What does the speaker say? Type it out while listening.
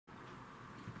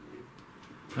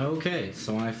Okay,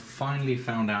 so I finally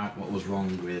found out what was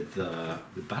wrong with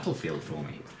Battlefield for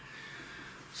me.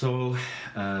 So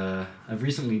I've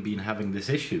recently been having this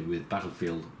issue with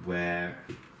Battlefield where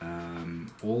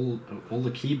all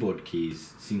the keyboard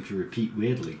keys seem to repeat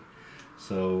weirdly.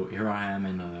 So here I am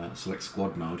in a select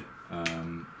squad mode,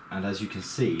 and as you can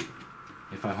see,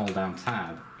 if I hold down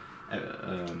tab,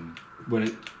 when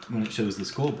it shows the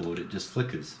scoreboard, it just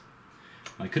flickers.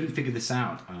 I couldn't figure this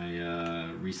out.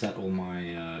 I reset all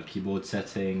my keyboard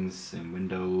settings in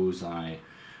Windows, I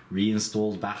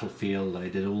reinstalled Battlefield, I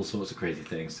did all sorts of crazy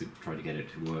things to try to get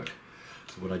it to work.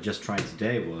 So what I just tried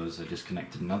today was I just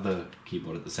connected another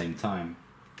keyboard at the same time,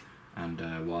 and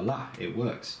voila, it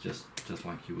works, just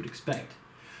like you would expect.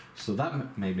 So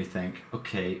that made me think,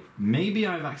 okay, maybe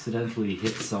I've accidentally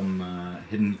hit some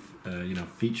hidden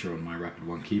feature on my Rapid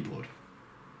One keyboard.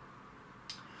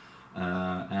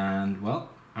 And well,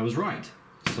 I was right.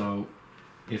 So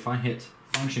if I hit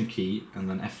function key and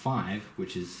then F5,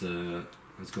 which is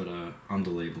it's got a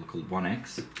underlabel called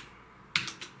 1x,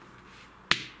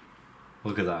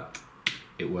 look at that,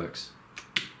 it works.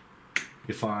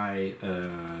 If I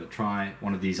try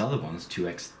one of these other ones,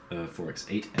 2x,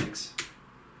 4x, 8x,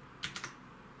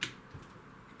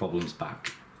 problems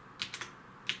back.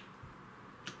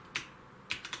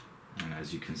 And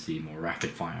as you can see, more rapid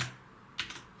fire.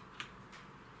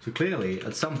 So clearly,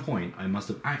 at some point, I must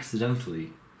have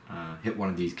accidentally hit one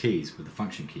of these keys with the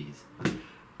function keys.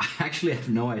 I actually have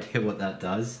no idea what that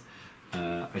does.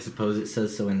 I suppose it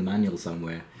says so in the manual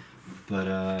somewhere, but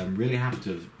I'm really happy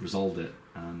to have resolved it.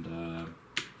 And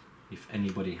if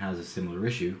anybody has a similar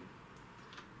issue,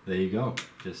 there you go.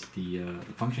 Just the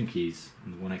function keys,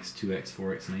 and the 1x, 2x,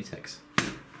 4x, and 8x.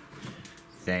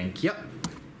 Thank you.